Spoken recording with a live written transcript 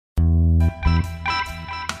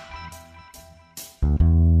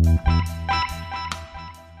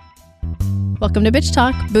Welcome to Bitch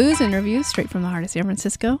Talk, booze and reviews straight from the heart of San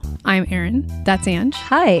Francisco. I'm Erin. That's Ange.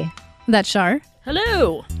 Hi. That's Shar.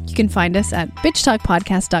 Hello. You can find us at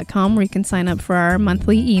bitchtalkpodcast.com where you can sign up for our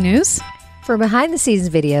monthly e-news. For behind-the-scenes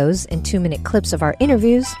videos and 2-minute clips of our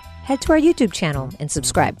interviews, head to our YouTube channel and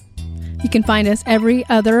subscribe. You can find us every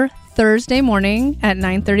other Thursday morning at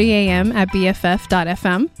 9:30 a.m. at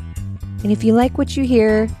bff.fm. And if you like what you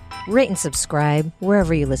hear, rate and subscribe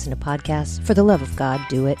wherever you listen to podcasts. For the love of God,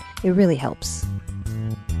 do it. It really helps.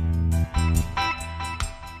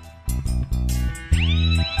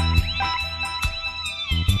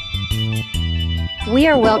 We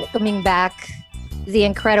are welcoming back the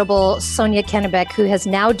incredible Sonia Kennebeck, who has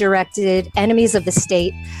now directed Enemies of the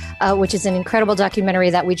State, which is an incredible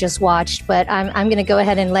documentary that we just watched. But I'm going to go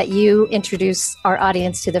ahead and let you introduce our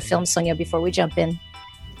audience to the film, Sonia, before we jump in.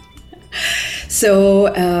 So,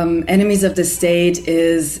 Enemies of the State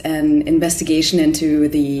is an investigation into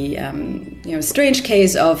the strange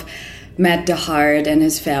case of Matt DeHart and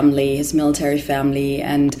his family, his military family,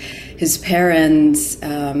 and his parents,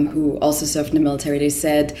 who also served in the military. They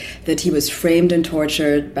said that he was framed and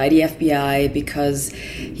tortured by the FBI because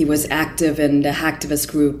he was active in the hacktivist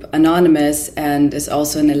group Anonymous and is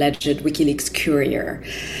also an alleged WikiLeaks courier.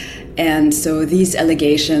 And so these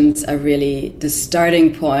allegations are really the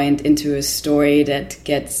starting point into a story that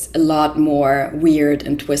gets a lot more weird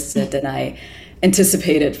and twisted than I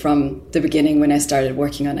anticipated from the beginning when I started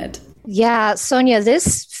working on it. Yeah, Sonia,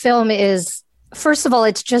 this film is, first of all,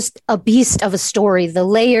 it's just a beast of a story. The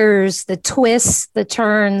layers, the twists, the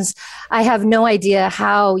turns. I have no idea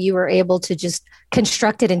how you were able to just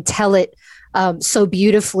construct it and tell it so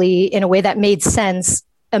beautifully in a way that made sense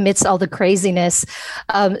amidst all the craziness.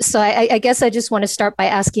 So I guess I just want to start by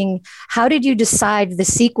asking, how did you decide the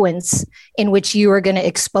sequence in which you were going to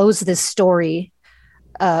expose this story?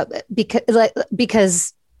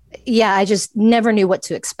 Because, I just never knew what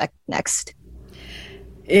to expect next.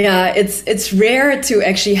 Yeah, it's rare to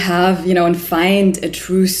actually have, and find a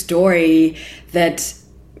true story that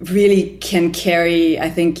really can carry, I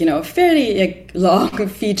think, a fairly long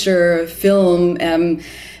feature film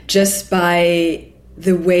just by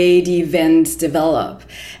the way the events develop.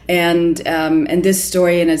 And this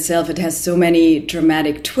story in itself, it has so many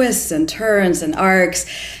dramatic twists and turns and arcs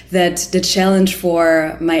that the challenge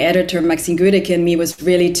for my editor, Maxine Gödecke, and me was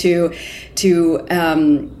really to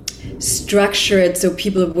structure it so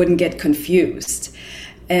people wouldn't get confused.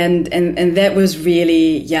 And that was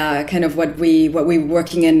really, kind of what we were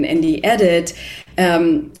working in the edit,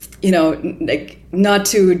 not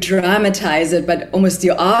to dramatize it, but almost the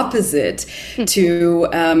opposite, to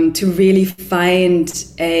really find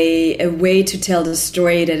a way to tell the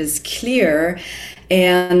story that is clear,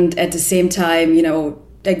 and at the same time,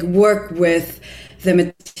 work with the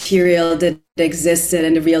material that existed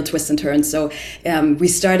and the real twists and turns. So we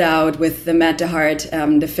start out with the Matt DeHart,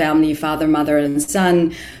 the family, father, mother, and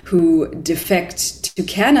son, who defect to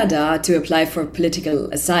Canada to apply for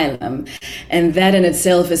political asylum. And that in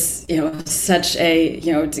itself is, such a,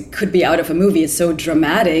 it could be out of a movie. It's so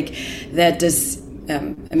dramatic that this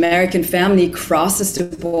American family crosses the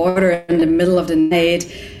border in the middle of the night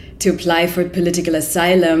to apply for political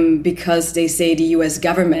asylum because they say the U.S.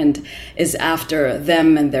 government is after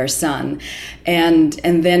them and their son. And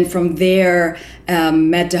then from there,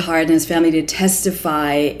 Matt DeHart and his family, they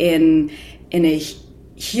testify in a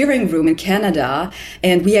hearing room in Canada,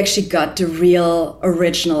 and we actually got the real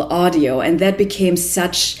original audio, and that became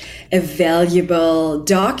such a valuable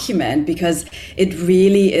document because it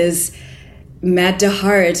really is Matt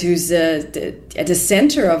DeHart, who's at the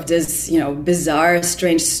center of this, bizarre,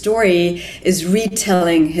 strange story, is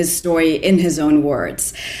retelling his story in his own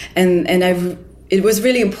words. And it was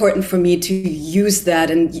really important for me to use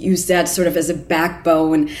that sort of as a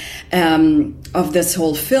backbone of this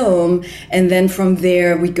whole film. And then from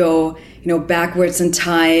there we go, backwards in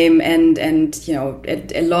time and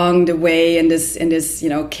along the way in this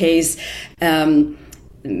case,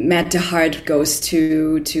 Matt DeHart goes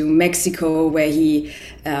to Mexico, where he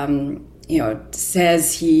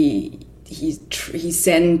says he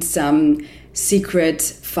sent some secret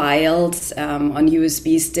files on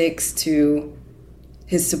USB sticks to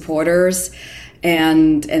his supporters,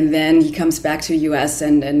 and then he comes back to the US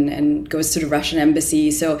and goes to the Russian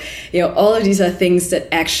embassy. So all of these are things that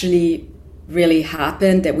actually really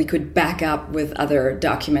happened that we could back up with other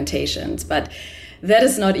documentations, but that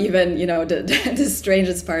is not even, the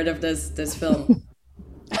strangest part of this film.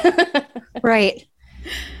 Right.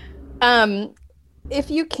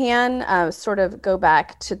 If you can sort of go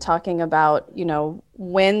back to talking about,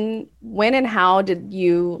 when and how did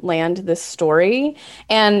you land this story?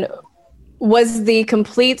 And Was the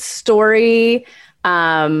complete story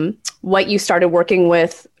what you started working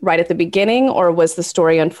with right at the beginning, or was the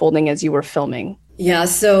story unfolding as you were filming? Yeah,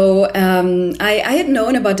 so I had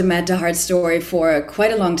known about the Matt DeHart story for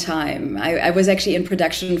quite a long time. I was actually in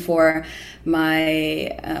production for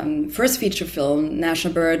my first feature film,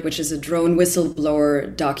 National Bird, which is a drone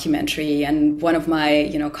whistleblower documentary. And one of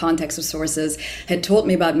my, contacts or sources had told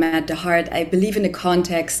me about Matt DeHart. I believe in the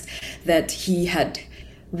context that he had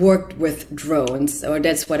worked with drones, or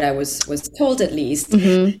that's what I was told at least.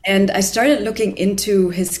 Mm-hmm. And I started looking into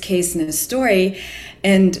his case and his story.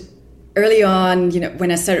 And early on, when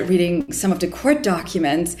I started reading some of the court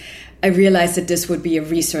documents, I realized that this would be a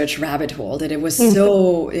research rabbit hole, that it was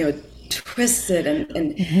so, twisted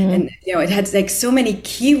and it had like so many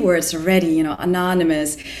keywords already,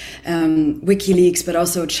 anonymous, WikiLeaks, but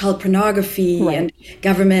also child pornography and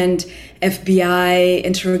government, FBI,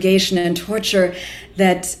 interrogation and torture,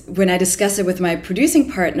 that when I discussed it with my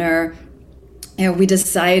producing partner, we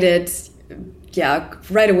decided,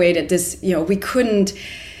 right away that this, we couldn't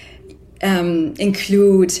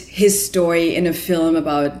include his story in a film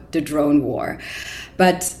about the drone war.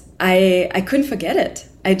 But I couldn't forget it.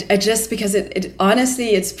 I just, because it honestly,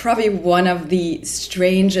 it's probably one of the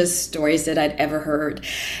strangest stories that I'd ever heard.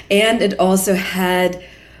 And it also had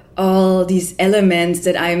all these elements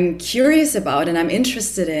that I'm curious about and I'm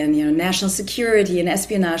interested in, national security and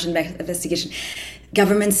espionage investigation,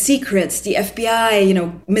 government secrets, the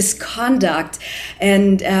FBI, misconduct,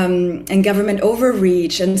 and government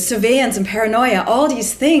overreach and surveillance and paranoia, all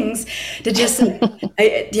these things that just,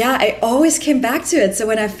 I always came back to it. So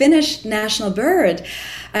when I finished National Bird,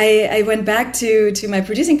 I went back to my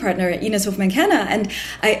producing partner, Ines Hofmann-Kenner, and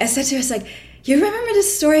I said to her, I was like, you remember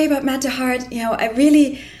this story about Matt DeHart?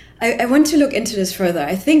 I want to look into this further.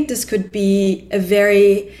 I think this could be a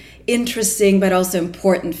very interesting but also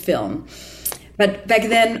important film. But back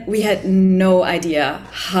then, we had no idea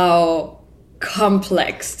how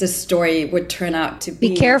complex the story would turn out to be.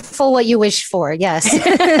 Be careful what you wish for, yes.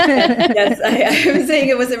 Yes, I was saying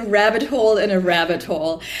it was a rabbit hole in a rabbit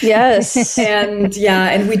hole. Yes. And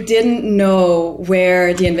we didn't know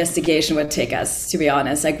where the investigation would take us, to be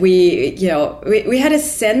honest. Like we had a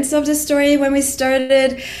sense of the story when we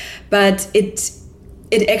started, but it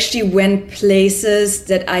actually went places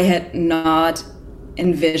that I had not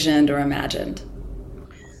envisioned or imagined.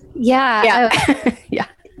 Yeah,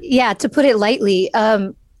 to put it lightly,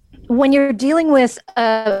 when you're dealing with,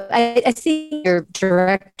 I think your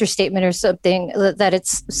director statement or something, that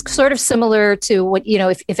it's sort of similar to what,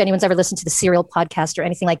 if anyone's ever listened to the Serial podcast or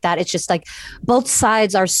anything like that, it's just like both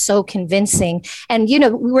sides are so convincing. And,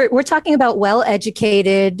 we're talking about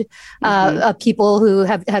well-educated people who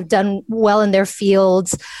have done well in their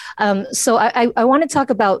fields. So I want to talk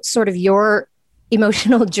about sort of your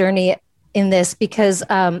emotional journey in this, because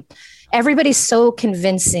everybody's so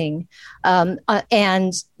convincing,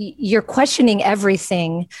 and you're questioning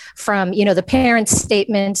everything from the parents'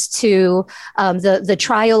 statements to the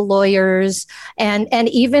trial lawyers, and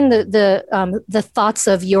even the thoughts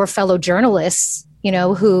of your fellow journalists,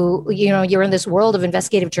 who you're in this world of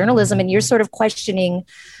investigative journalism, and you're sort of questioning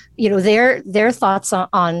their thoughts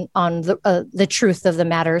on the truth of the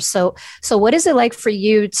matter. So what is it like for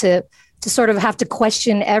you to sort of have to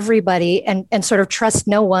question everybody and sort of trust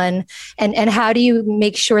no one? And how do you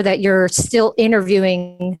make sure that you're still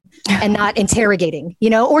interviewing and not interrogating,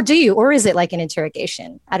 or do you, or is it like an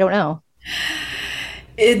interrogation? I don't know.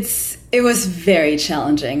 It was very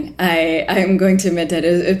challenging. I'm going to admit that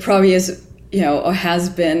it probably is, or has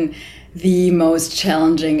been the most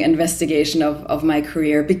challenging investigation of my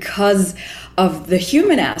career because of the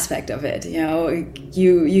human aspect of it.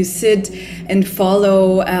 You sit and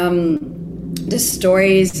follow the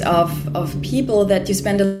stories of people that you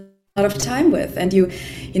spend a lot of time with, and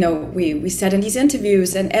we sat in these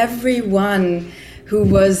interviews, and everyone who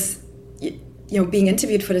was being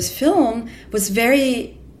interviewed for this film was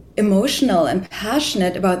very emotional and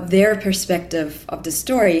passionate about their perspective of the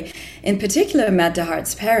story. In particular, Matt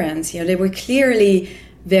DeHart's parents, they were clearly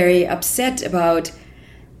very upset about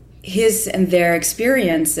his and their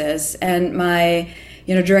experiences. And my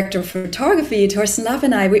director of photography, Torsten Laff,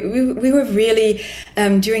 and I, we were really,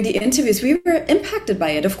 during the interviews, we were impacted by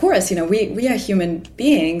it. Of course, we are human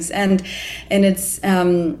beings, and it's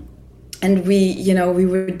and we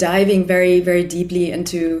were diving very, very deeply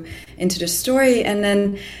into the story. And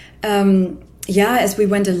then as we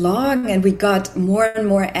went along and we got more and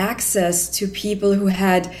more access to people who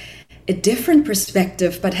had a different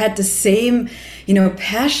perspective but had the same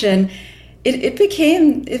passion, it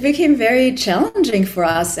became very challenging for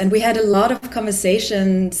us. And we had a lot of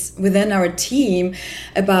conversations within our team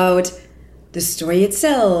about the story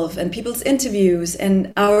itself and people's interviews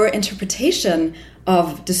and our interpretation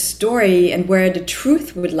of the story and where the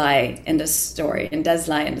truth would lie in the story and does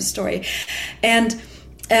lie in the story. And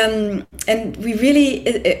we really,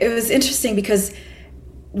 it was interesting because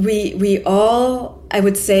we all, I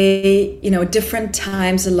would say, different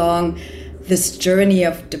times along this journey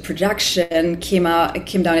of the production came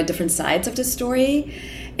down at different sides of the story.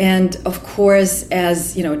 And of course,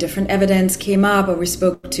 as different evidence came up, or we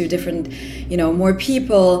spoke to different, more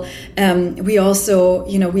people, we also,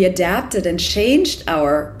 we adapted and changed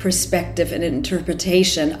our perspective and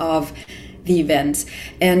interpretation of the events.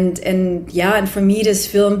 And for me, this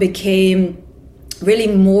film became really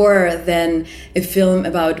more than a film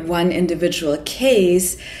about one individual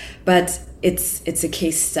case, but it's a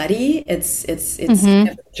case study. It's kind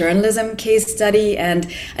of a journalism case study, and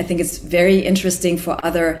I think it's very interesting for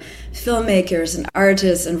other filmmakers and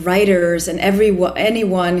artists and writers and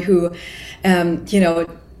anyone who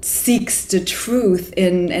seeks the truth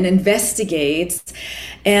and investigates.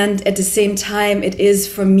 And at the same time, it is,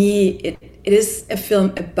 for me, it is a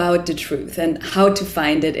film about the truth and how to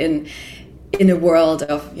find it in a world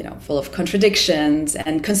of, full of contradictions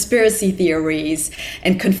and conspiracy theories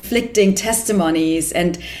and conflicting testimonies.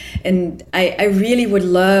 And I really would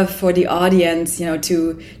love for the audience,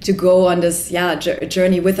 to go on this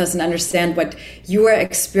journey with us and understand what you are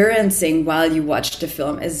experiencing while you watch the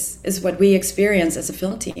film is what we experience as a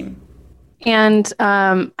film team. And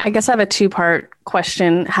I guess I have a two-part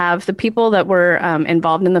question. Have the people that were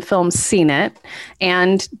involved in the film seen it?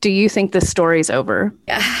 And do you think the story's over?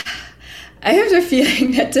 Yeah. I have the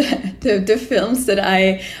feeling that the films that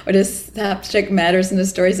or the subject matters and the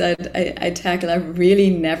stories I tackle are really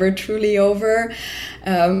never truly over.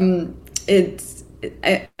 I'm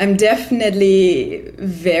definitely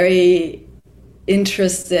very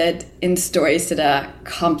interested in stories that are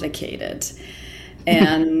complicated,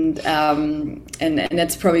 and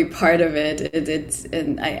that's probably part of it.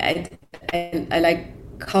 I like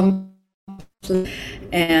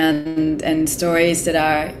and stories that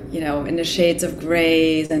are in the shades of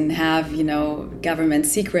gray and have government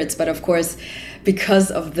secrets, but of course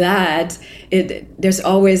because of that there's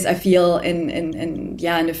always, I feel, in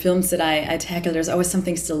the films that I tackle, there's always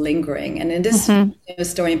something still lingering. And in this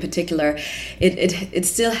story in particular, it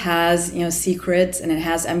still has secrets and it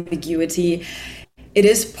has ambiguity. It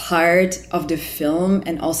is part of the film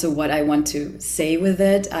and also what I want to say with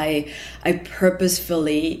it. I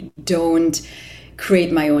purposefully don't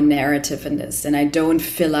create my own narrative in this, and I don't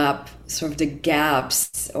fill up sort of the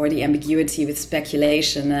gaps or the ambiguity with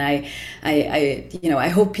speculation. And I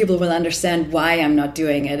hope people will understand why I'm not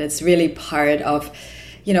doing it. It's really part of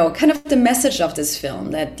kind of the message of this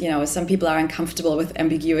film, that, some people are uncomfortable with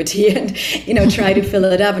ambiguity and, try to fill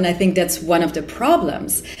it up. And I think that's one of the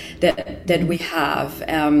problems that we have,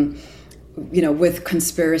 with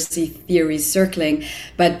conspiracy theories circling.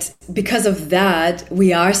 But because of that,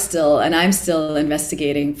 I'm still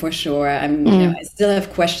investigating for sure. I still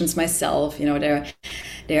have questions myself.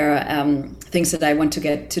 There are things that I want to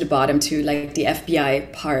get to the bottom to, like the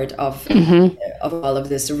FBI part of all of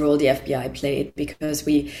this, the role the FBI played, because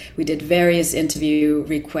we did various interview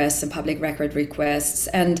requests and public record requests,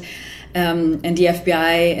 and the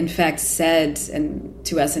FBI in fact said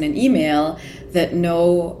to us in an email that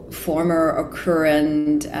no former or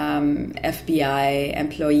current FBI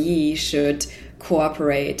employee should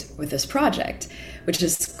cooperate with this project, which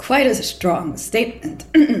is quite a strong statement.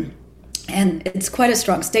 And it's quite a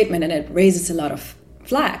strong statement, and it raises a lot of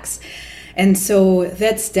flags. And so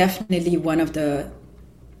that's definitely one of the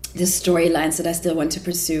storylines that I still want to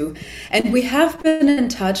pursue. And we have been in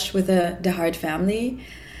touch with the Hart family.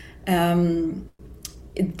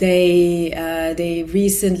 They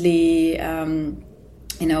recently,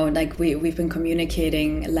 we've been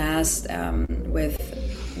communicating last with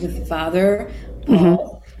the father,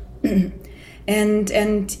 Paul,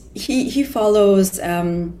 and he follows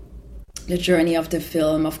the journey of the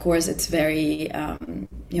film. Of course, it's very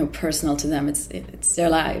personal to them. It's their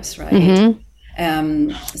lives, right?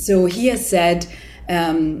 So he has said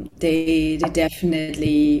they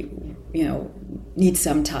definitely need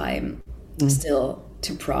some time still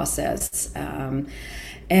to process,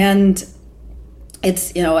 and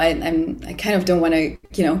it's I kind of don't want to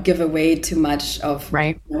give away too much of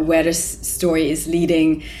where this story is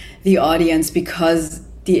leading the audience, because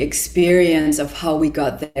the experience of how we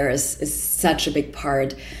got there is such a big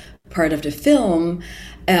part of the film.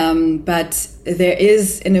 But there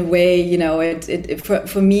is, in a way,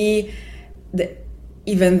 for me,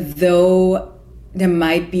 even though there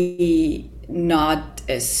might be not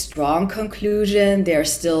a strong conclusion, there are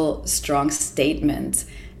still strong statements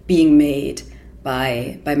being made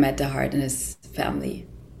by Matt DeHart and his family.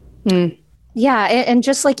 Yeah, and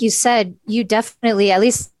just like you said, you definitely, at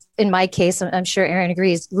least in my case, I'm sure Aaron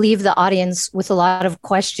agrees, leave the audience with a lot of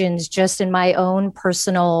questions just in my own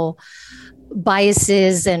personal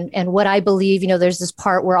biases and what I believe. There's this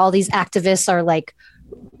part where all these activists are like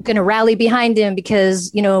going to rally behind him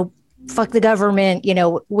because, fuck the government,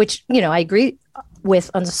 which, I agree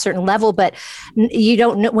with on a certain level, but you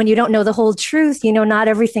don't know, when you don't know the whole truth, not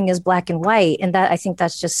everything is black and white. And that, I think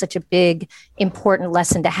that's just such a big, important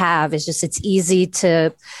lesson to have. Is just, it's easy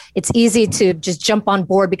to just jump on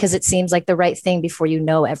board because it seems like the right thing before you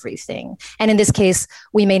know everything. And in this case,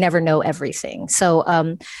 we may never know everything. So,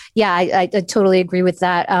 I totally agree with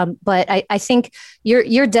that. But I think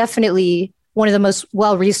you're definitely one of the most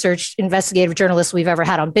well-researched investigative journalists we've ever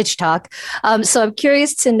had on Bitch Talk. So I'm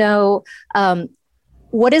curious to know,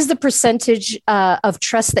 what is the percentage of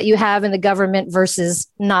trust that you have in the government versus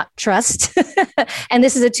not trust? And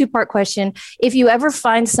this is a two-part question. If you ever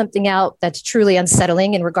find something out that's truly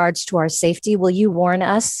unsettling in regards to our safety, will you warn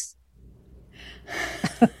us?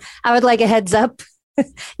 I would like a heads up.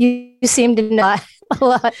 You seem to know a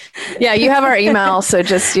lot. Yeah, you have our email, so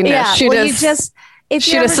just shoot us. If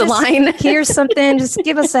shoot us a line. Hear something, just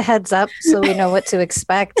give us a heads up so we know what to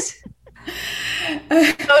expect.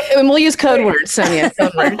 And we'll use code words, Sonia.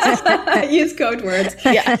 Code words. Use code words.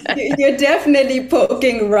 Yeah, you're definitely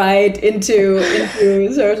poking right into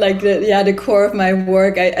sort of like the core of my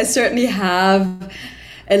work. I certainly have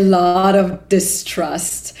a lot of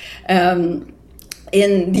distrust in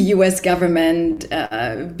the U.S. government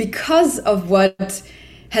because of what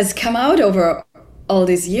has come out over all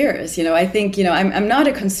these years. I think I'm not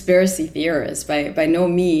a conspiracy theorist by no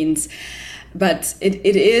means, but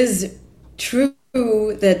it is true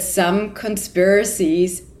that some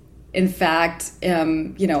conspiracies, in fact,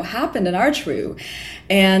 happened and are true,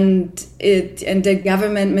 and the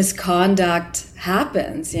government misconduct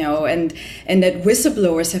happens, and that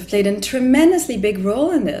whistleblowers have played a tremendously big role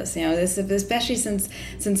in this. This especially since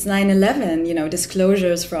 9/11.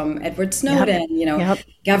 Disclosures from Edward Snowden.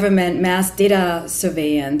 Government mass data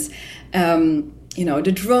surveillance.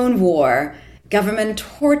 The drone war. Government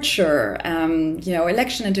torture,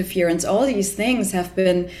 election interference, all these things have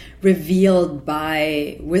been revealed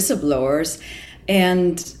by whistleblowers,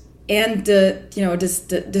 and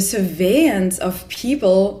the surveillance of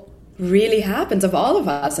people really happens, of all of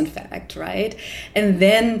us, in fact, right? And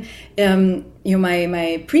then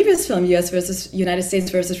my previous film, United States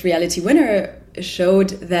versus Reality Winner,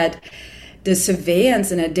 showed that the surveillance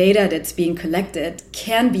and the data that's being collected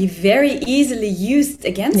can be very easily used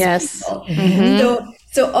against people. Mm-hmm.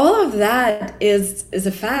 So all of that is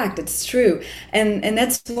a fact. It's true. And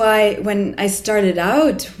that's why when I started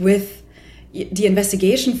out with the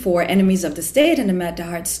investigation for Enemies of the State and the Matt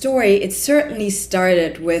DeHart story, it certainly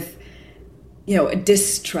started with, a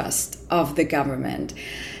distrust of the government.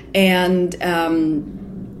 And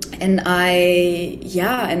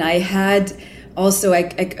I had also, I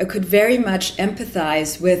could very much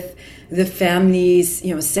empathize with the family's,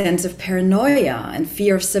 sense of paranoia and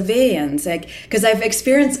fear of surveillance, because I've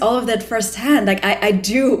experienced all of that firsthand. I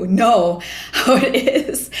do know how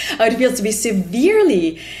it feels to be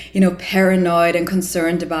severely, paranoid and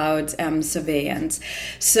concerned about surveillance.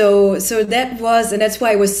 So that was, and that's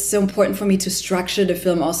why it was so important for me to structure the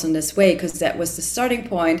film also in this way, because that was the starting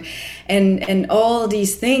point, and all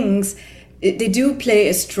these things. They do play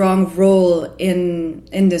a strong role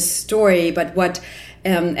in this story, but what,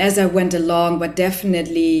 as I went along, what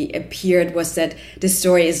definitely appeared was that the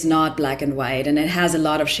story is not black and white, and it has a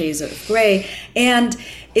lot of shades of gray. And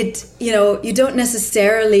it, you don't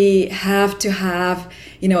necessarily have to have,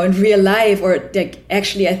 in real life, or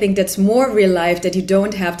actually, I think that's more real life, that you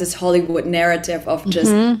don't have this Hollywood narrative of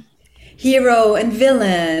just hero and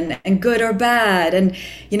villain and good or bad, and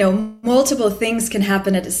multiple things can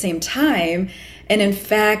happen at the same time, and in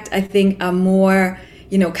fact I think are more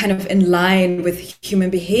kind of in line with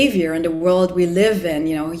human behavior and the world we live in.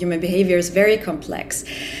 Human behavior is very complex,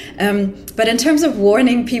 but in terms of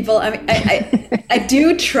warning people, I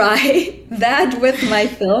do try that with my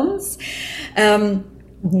films.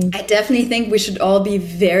 I definitely think we should all be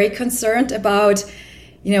very concerned about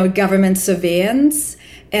government surveillance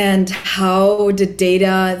and how the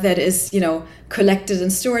data that is, collected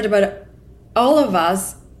and stored about all of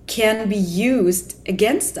us can be used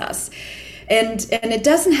against us. And it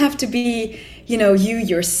doesn't have to be, you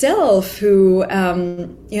yourself who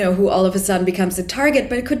all of a sudden becomes a target,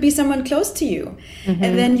 but it could be someone close to you. Mm-hmm.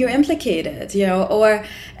 And then you're implicated, or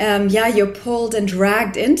you're pulled and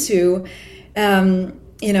dragged into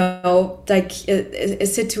like a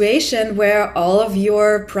situation where all of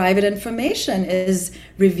your private information is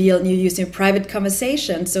revealed and you're using private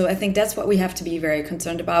conversation. So I think that's what we have to be very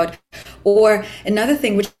concerned about. Or another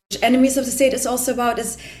thing which Enemies of the State is also about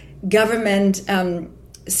is government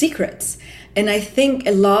secrets. And I think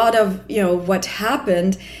a lot of what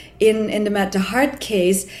happened in the Matt DeHart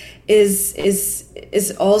case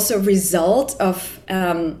is also a result of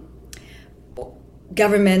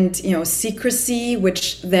government secrecy,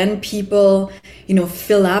 which then people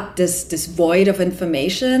fill up this void of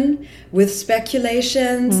information with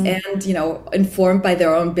speculations and informed by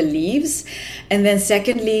their own beliefs. And then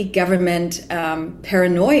secondly, government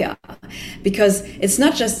paranoia, because it's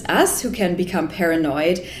not just us who can become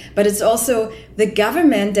paranoid, but it's also the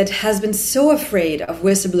government that has been so afraid of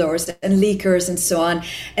whistleblowers and leakers and so on,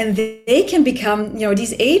 and they can become,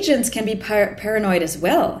 these agents can be paranoid as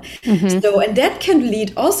well. So, and that can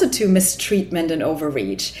lead also to mistreatment and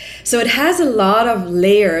overreach. So it has a lot of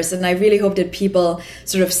layers, and I really hope that people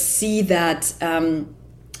sort of see that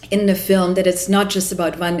in the film, that it's not just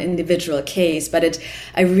about one individual case, but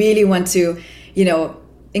I really want to,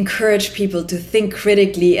 encourage people to think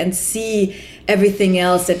critically and see everything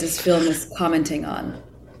else that this film is commenting on.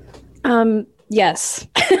 Yes.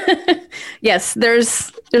 Yes,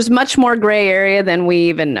 there's much more gray area than we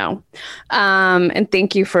even know. And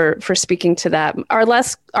thank you for speaking to that. Our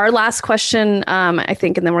last question, I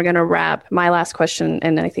think, and then we're going to wrap. My last question,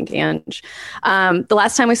 and I think Ange. The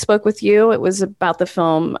last time we spoke with you, it was about the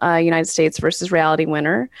film United States versus Reality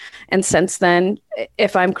Winner. And since then,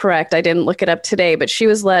 if I'm correct, I didn't look it up today, but she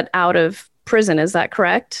was let out of prison. Is that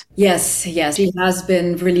correct? Yes. She has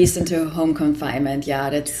been released into home confinement. Yeah,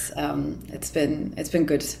 it's been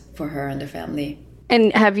good for her and the family.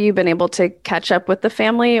 And have you been able to catch up with the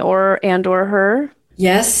family or her?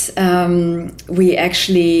 Yes, we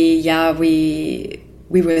actually,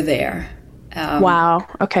 we were there. Wow.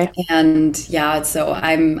 Okay. And so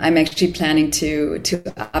I'm actually planning to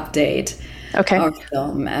update our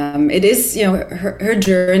film. It is, her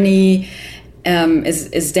journey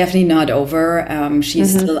is definitely not over.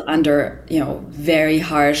 She's still under, very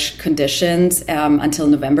harsh conditions until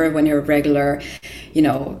November, when her regular,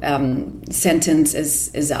 sentence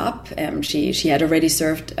is up. She had already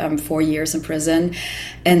served 4 years in prison,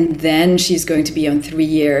 and then she's going to be on 3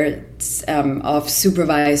 years of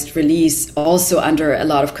supervised release, also under a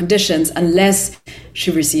lot of conditions, unless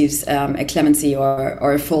she receives a clemency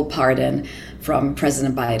or a full pardon from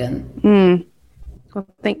President Biden. Well,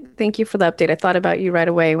 thank you for the update. I thought about you right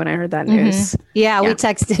away when I heard that news. Yeah, we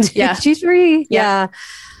texted. Yeah, she's free. Yeah.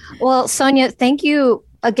 Well, Sonia, thank you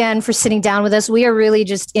again for sitting down with us. We are really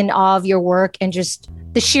just in awe of your work, and just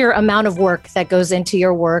the sheer amount of work that goes into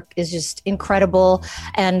your work is just incredible.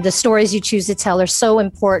 And the stories you choose to tell are so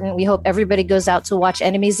important. We hope everybody goes out to watch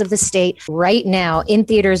Enemies of the State right now in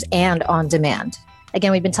theaters and on demand.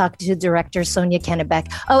 Again, we've been talking to director Sonia Kennebeck.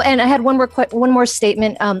 Oh, and I had one more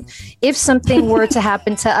statement. If something were to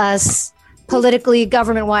happen to us, politically,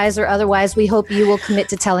 government-wise, or otherwise, we hope you will commit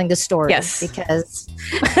to telling the story. Yes, because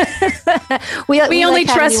we only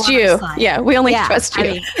trust you. Yeah, we only trust you. I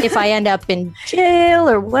mean, if I end up in jail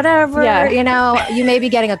or whatever, you may be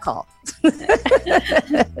getting a call. No,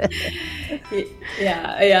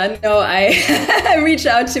 I reach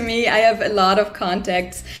out to me. I have a lot of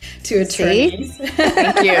contacts to attorneys.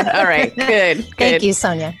 Thank you. All right, good. Thank you,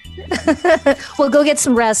 Sonia. Well, go get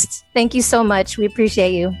some rest. Thank you so much. We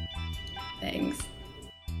appreciate you. Thanks.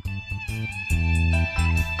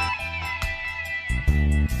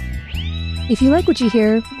 If you like what you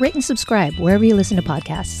hear, rate and subscribe wherever you listen to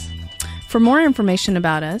podcasts. For more information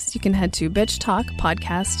about us, you can head to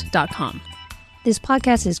bitchtalkpodcast.com. This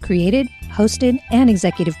podcast is created, hosted, and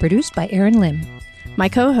executive produced by Aaron Lim. My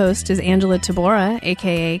co-host is Angela Tabora,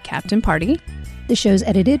 aka Captain Party. The show's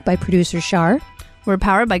edited by producer Shar. We're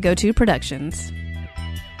powered by GoTo Productions.